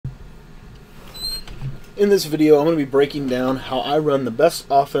In this video, I'm going to be breaking down how I run the best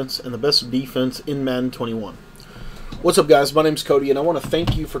offense and the best defense in Madden 21. What's up, guys? My name's Cody, and I want to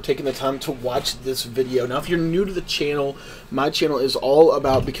thank you for taking the time to watch this video. Now, if you're new to the channel, my channel is all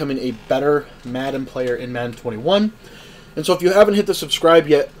about becoming a better Madden player in Madden 21. And so if you haven't hit the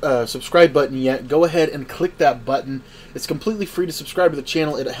subscribe button yet, go ahead and click that button. It's completely free to subscribe to the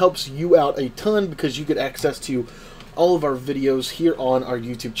channel. It helps you out a ton because you get access to all of our videos here on our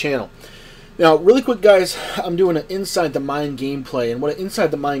YouTube channel. Now, really quick, guys, I'm doing an Inside the Mind gameplay, and what an Inside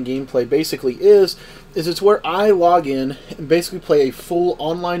the Mind gameplay basically is it's where I log in and basically play a full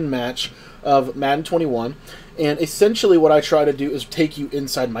online match of Madden 21, and essentially what I try to do is take you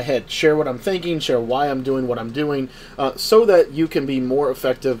inside my head, share what I'm thinking, share why I'm doing what I'm doing, so that you can be more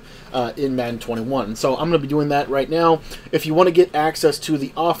effective in Madden 21. So I'm going to be doing that right now. If you want to get access to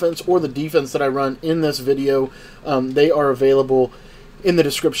the offense or the defense that I run in this video, they are available in the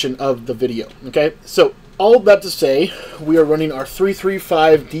description of the video. Okay, so all of that to say, we are running our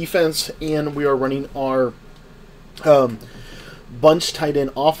 3-3-5 defense, and we are running our bunch tight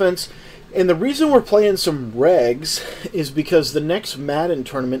end offense. And the reason we're playing some regs is because the next Madden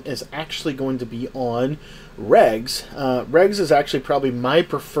tournament is actually going to be on regs. Regs is actually probably my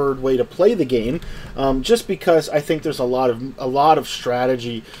preferred way to play the game, just because I think there's a lot of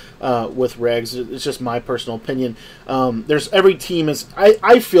strategy with regs. It's just my personal opinion. There's every team is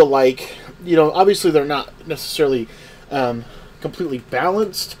I feel like, you know, obviously they're not necessarily completely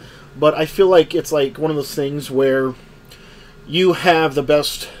balanced, but I feel like it's like one of those things where you have the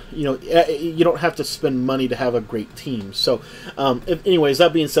best, you know, you don't have to spend money to have a great team. So, anyways,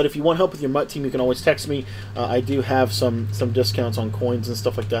 that being said, if you want help with your MUT team, you can always text me. I do have some discounts on coins and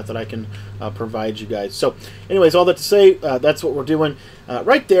stuff like that that I can provide you guys. So, anyways, all that to say, that's what we're doing.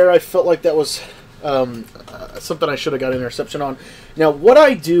 Right there, I felt like that was something I should have got an interception on. Now, what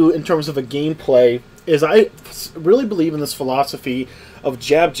I do in terms of a gameplay is I really believe in this philosophy of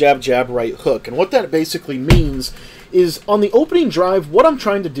jab, jab, jab, right hook. And what that basically means is on the opening drive, what I'm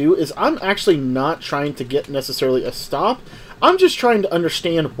trying to do is I'm actually not trying to get necessarily a stop. I'm just trying to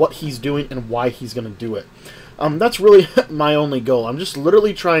understand what he's doing and why he's going to do it. That's really my only goal. I'm just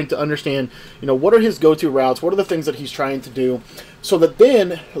literally trying to understand, you know, what are his go-to routes, what are the things that he's trying to do, so that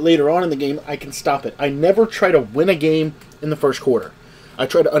then later on in the game I can stop it. I never try to win a game in the first quarter. I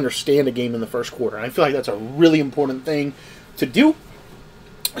try to understand a game in the first quarter, and I feel like that's a really important thing to do.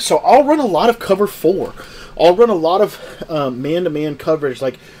 So I'll run a lot of cover 4. I'll run a lot of man-to-man coverage.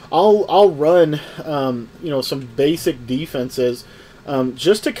 Like I'll run you know, some basic defenses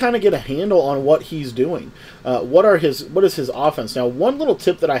just to kind of get a handle on what he's doing. What is his offense? Now, one little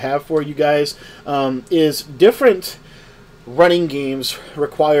tip that I have for you guys is different running games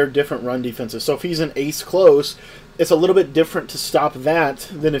require different run defenses. So if he's in ace close, it's a little bit different to stop that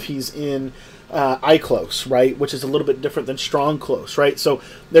than if he's in eye close, right? Which is a little bit different than strong close, right? So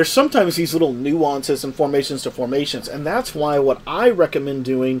there's sometimes these little nuances and formations to formations, and that's why what I recommend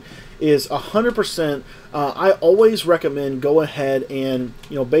doing is 100%. I always recommend go ahead and,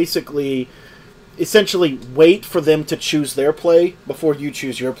 you know, basically, essentially wait for them to choose their play before you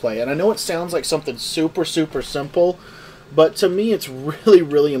choose your play. And I know it sounds like something super, super simple, but to me it's really,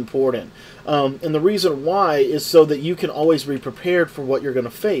 really important. And the reason why is so that you can always be prepared for what you're going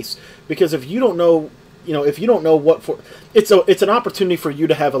to face. Because if you don't know, you know, if you don't know what for, it's an opportunity for you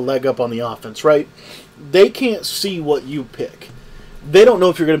to have a leg up on the offense, right? They can't see what you pick. They don't know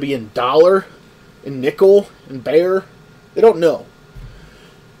if you're going to be in dollar, in nickel, in bear. They don't know.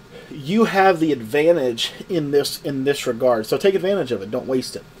 You have the advantage in this regard, so take advantage of it. Don't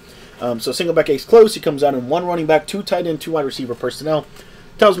waste it. So single back ace close, he comes out in 1 running back, 2 tight end, 2 wide receiver personnel.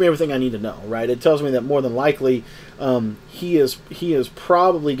 Tells me everything I need to know, right? It tells me that more than likely he is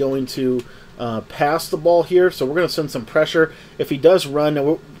probably going to pass the ball here, so we're going to send some pressure. If he does run,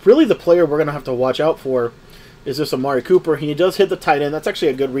 now really the player we're going to have to watch out for is this Amari Cooper. He does hit the tight end. That's actually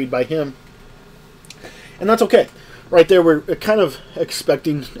a good read by him, and that's okay. Right there, we're kind of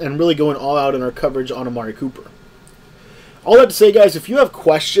expecting and really going all out in our coverage on Amari Cooper. All that to say, guys, if you have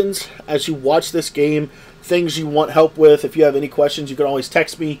questions as you watch this game, things you want help with, if you have any questions, you can always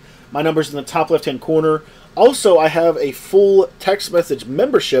text me. My number's in the top left-hand corner. Also, I have a full text message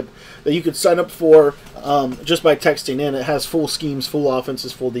membership that you can sign up for just by texting in. It has full schemes, full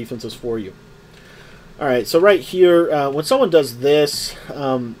offenses, full defenses for you. All right, so right here, when someone does this,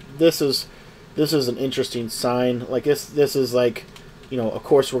 this is an interesting sign. Like this is like, you know, of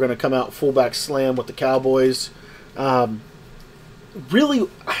course we're going to come out fullback slam with the Cowboys. Really,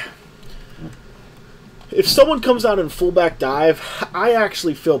 if someone comes out in fullback dive, I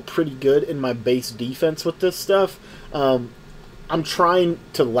actually feel pretty good in my base defense with this stuff. I'm trying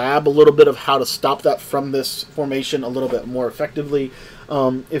to lab a little bit of how to stop that from this formation a little bit more effectively.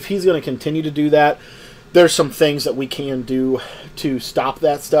 If he's going to continue to do that, there's some things that we can do to stop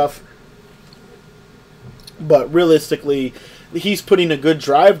that stuff. But realistically, he's putting a good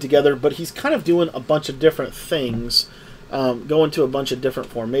drive together, but he's kind of doing a bunch of different things, going to a bunch of different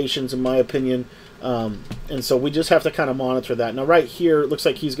formations, in my opinion. And so we just have to kind of monitor that. Now right here, it looks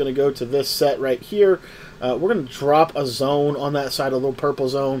like he's going to go to this set right here. We're going to drop a zone on that side, a little purple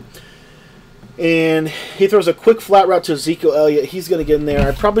zone. And he throws a quick flat route to Ezekiel Elliott. He's going to get in there.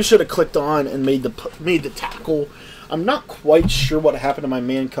 I probably should have clicked on and made the tackle. I'm not quite sure what happened to my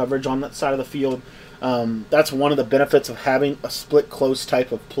man coverage on that side of the field. That's one of the benefits of having a split close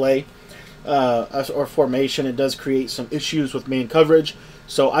type of play or formation. It does create some issues with man coverage.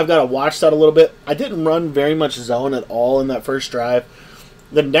 So I've got to watch that a little bit. I didn't run very much zone at all in that first drive.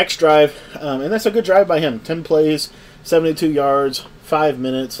 The next drive, and that's a good drive by him. 10 plays, 72 yards, 5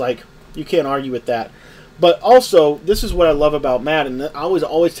 minutes. Like, you can't argue with that. But also, this is what I love about Madden. I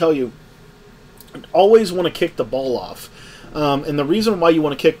always tell you, always want to kick the ball off. And the reason why you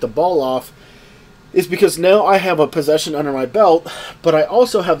want to kick the ball off is because now I have a possession under my belt, but I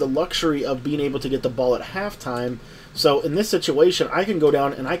also have the luxury of being able to get the ball at halftime. So in this situation, I can go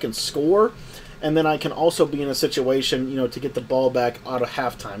down and I can score, and then I can also be in a situation, you know, to get the ball back out of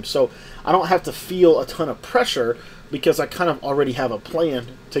halftime. So I don't have to feel a ton of pressure because I kind of already have a plan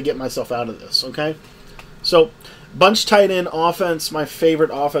to get myself out of this, okay? So bunch tight end offense, my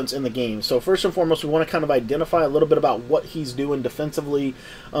favorite offense in the game. So first and foremost, we want to kind of identify a little bit about what he's doing defensively.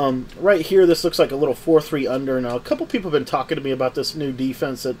 Right here, this looks like a little 4-3 under. Now, a couple people have been talking to me about this new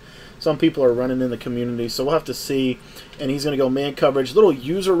defense that some people are running in the community, so we'll have to see. And he's going to go man coverage. Little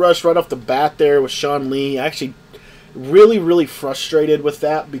user rush right off the bat there with Sean Lee. Actually, really frustrated with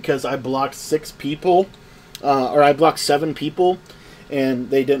that because I blocked 6 people, or I blocked 7 people, and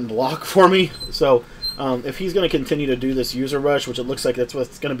they didn't block for me. So if he's going to continue to do this user rush, which it looks like that's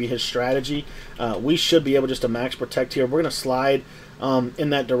what's going to be his strategy, we should be able just to max protect here. We're going to slide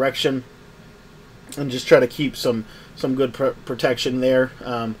in that direction and just try to keep some good protection there.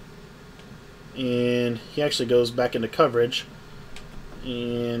 And he actually goes back into coverage,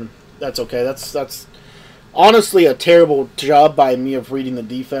 and that's okay. That's honestly a terrible job by me of reading the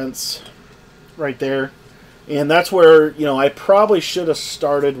defense right there. And that's where, you know, I probably should have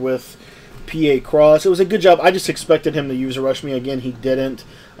started with PA Cross. It was a good job. I just expected him to user rush me again. He didn't.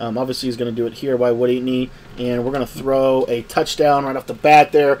 Obviously, he's going to do it here. Why wouldn't he? And we're going to throw a touchdown right off the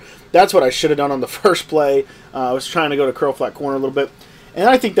bat there. That's what I should have done on the first play. I was trying to go to curl flat corner a little bit. And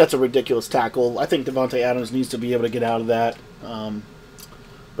I think that's a ridiculous tackle. I think Devontae Adams needs to be able to get out of that.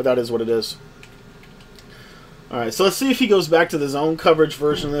 But that is what it is. All right, so let's see if he goes back to the zone coverage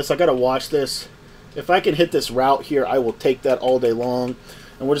version of this. I got to watch this. If I can hit this route here, I will take that all day long.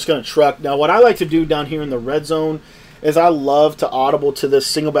 And we're just going to truck. Now, what I like to do down here in the red zone is I love to audible to this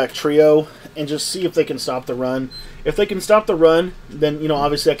single back trio and just see if they can stop the run. If they can stop the run, then, you know,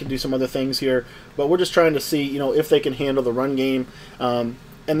 obviously I can do some other things here. But we're just trying to see, you know, if they can handle the run game. And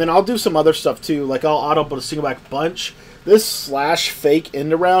then I'll do some other stuff too. Like I'll audible to single back bunch. This slash fake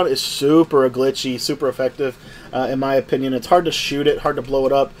end around is super glitchy, super effective in my opinion. It's hard to shoot it, hard to blow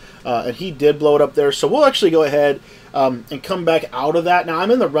it up. And he did blow it up there. So we'll actually go ahead and come back out of that. Now,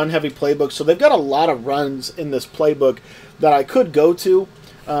 I'm in the run-heavy playbook, so they've got a lot of runs in this playbook that I could go to.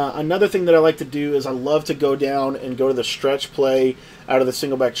 Another thing that I like to do is I love to go down and go to the stretch play out of the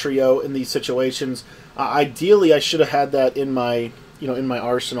single-back trio in these situations. Ideally, I should have had that in my, in my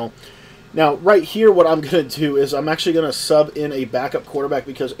arsenal. Now, right here, what I'm going to do is I'm actually going to sub in a backup quarterback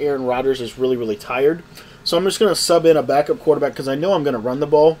because Aaron Rodgers is really tired. So I'm just going to sub in a backup quarterback because I know I'm going to run the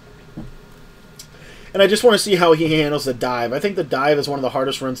ball. And I just want to see how he handles the dive. I think the dive is one of the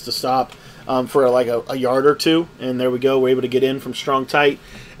hardest runs to stop for like a yard or two. And there we go. We're able to get in from strong tight.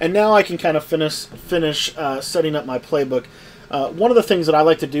 And now I can kind of finish setting up my playbook. One of the things that I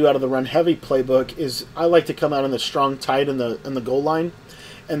like to do out of the run heavy playbook is I like to come out in the strong tight in the goal line.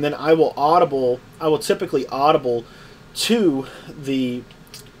 And then I will typically audible to the,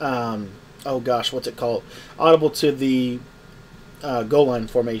 oh gosh, what's it called? Audible to the goal line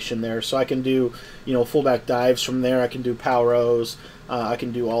formation there. So I can do, fullback dives from there. I can do power O's. I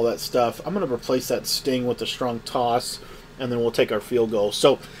can do all that stuff. I'm going to replace that sting with the strong toss, and then we'll take our field goal.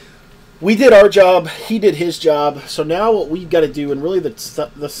 So we did our job. He did his job. So now what we've got to do, and really the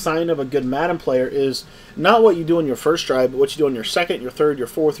sign of a good Madden player is not what you do on your first drive, but what you do on your second, your third, your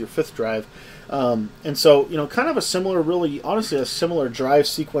fourth, your fifth drive. And so, kind of a similar, really, honestly, a similar drive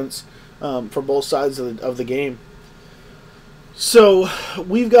sequence for both sides of the game. So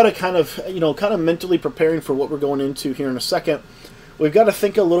we've got to kind of mentally preparing for what we're going into here in a second. we've got to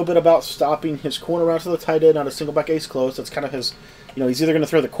think a little bit about stopping his corner route to the tight end on a single back ace close. That's kind of his, he's either going to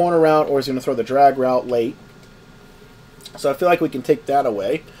throw the corner route or he's going to throw the drag route late. So I feel like we can take that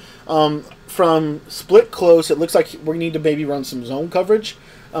away. From split close, it looks like we need to maybe run some zone coverage,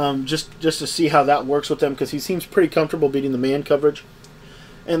 just to see how that works with them, because he seems pretty comfortable beating the man coverage.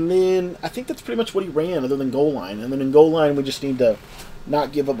 And then I think that's pretty much what he ran, other than goal line. And then in goal line, we just need to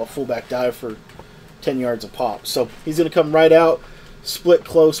not give up a fullback dive for 10 yards a pop. So he's going to come right out, split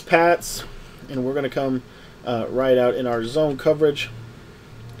close pats, and we're going to come right out in our zone coverage.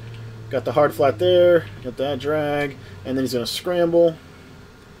 Got the hard flat there, got that drag, and then he's going to scramble.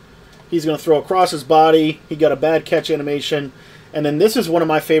 He's going to throw across his body. He got a bad catch animation. And then this is one of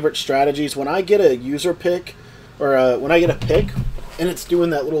my favorite strategies. When I get a user pick, or when I get a pick, and it's doing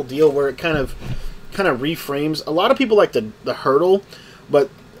that little deal where it kind of reframes. A lot of people like the hurdle, but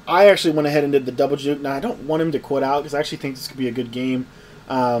I actually went ahead and did the double juke. Now, I don't want him to quit out because I actually think this could be a good game.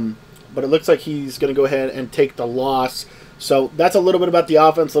 But it looks like he's going to go ahead and take the loss. So that's a little bit about the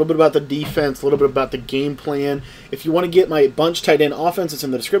offense, a little bit about the defense, a little bit about the game plan. If you want to get my bunch tight end offense, it's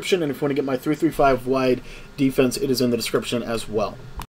in the description. And if you want to get my 3-3-5 wide defense, it is in the description as well.